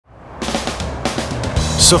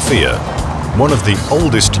Sofia, one of the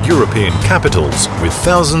oldest European capitals with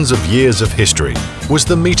thousands of years of history, was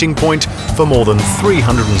the meeting point for more than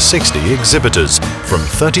 360 exhibitors from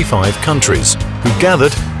 35 countries who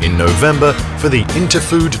gathered in November for the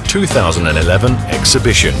Interfood 2011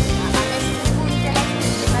 exhibition.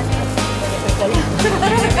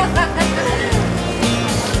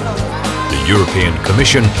 The European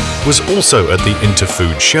Commission was also at the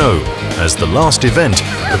Interfood show as the last event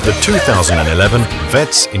of the 2011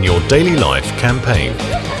 Vets in Your Daily Life campaign.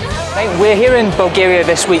 We're here in Bulgaria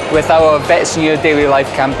this week with our Vets in Your Daily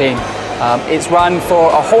Life campaign. It's run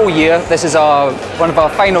for a whole year. This is one of our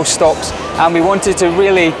final stops, and we wanted to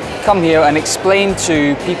really come here and explain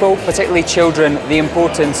to people, particularly children, the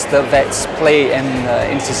importance that vets play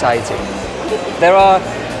in society. There are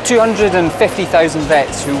 250,000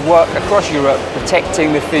 vets who work across Europe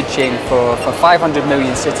protecting the food chain for 500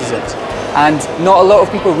 million citizens. And not a lot of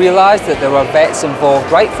people realise that there are vets involved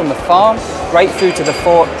right from the farm, right through to the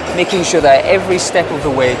fork, making sure that every step of the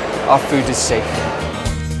way our food is safe.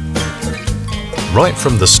 Right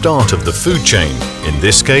from the start of the food chain, in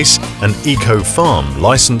this case, an eco-farm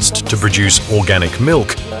licensed to produce organic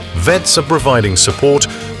milk, vets are providing support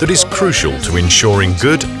that is crucial to ensuring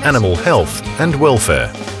good animal health and welfare.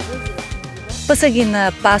 Паса ги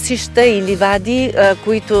на пасища и ливади,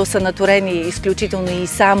 които са наторени изключително и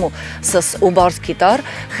само с оборски тор.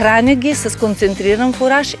 Храня ги с концентриран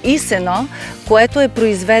фураж и сено, което е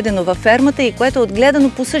произведено във фермата и което е отгледано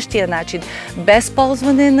по същия начин. Без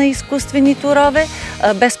ползване на изкуствени торове,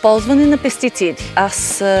 без ползване на пестициди. Аз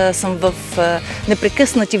съм в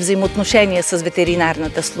непрекъснати взаимоотношения с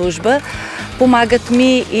ветеринарната служба. Помагат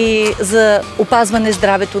ми и за опазване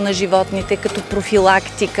здравето на животните, като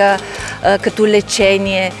профилактика, като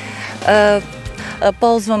лечение.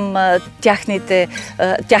 Ползвам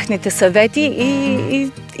тяхните съвети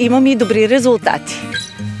и имам и добри резултати.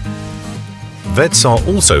 Vets are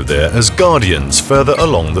also there as guardians further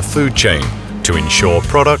along the food chain to ensure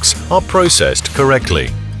products are processed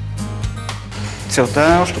correctly. Целта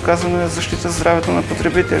е, общо казано, защита здравето на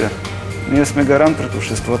потребителя. Ние сме гарант пред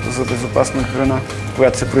обществото за безопасна храна,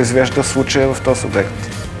 която се произвежда в случая в този обект.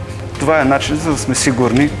 Това е начин, за да сме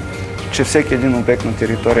сигурни, че всеки един обект на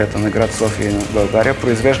територията на град София и на България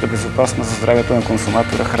произвежда безопасна за здравето на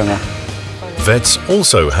консуматора храна. Vets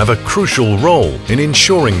also have a crucial role in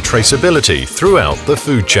ensuring traceability throughout the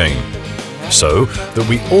food chain, so that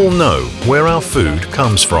we all know where our food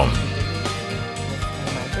comes from.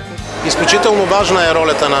 Изключително важна е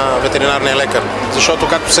ролята на ветеринарния лекар, защото,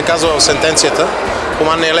 както се казва в сентенцията,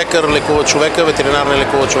 хуманният лекар лекува човека, ветеринарният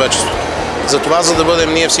лекува човечеството. Затова, за да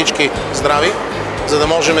бъдем ние всички здрави, за да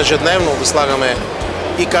можем ежедневно да слагаме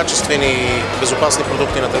и качествени и безопасни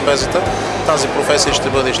продукти на трапезата, тази професия ще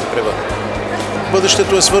бъде и ще пребъде.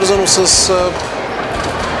 Бъдещето е свързано с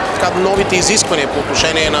новите изисквания по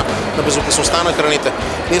отношение на безопасността на храните.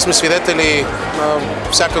 Ние сме свидетели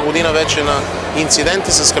всяка година вече на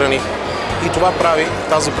инциденти с храни и това прави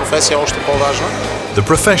тази професия още по-важна. The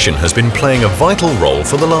profession has been playing a vital role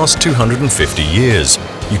for the last 250 years.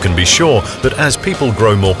 You can be sure that as people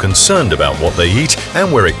grow more concerned about what they eat and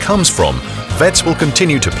where it comes from, vets will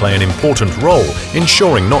continue to play an important role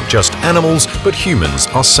ensuring not just animals but humans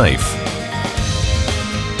are safe.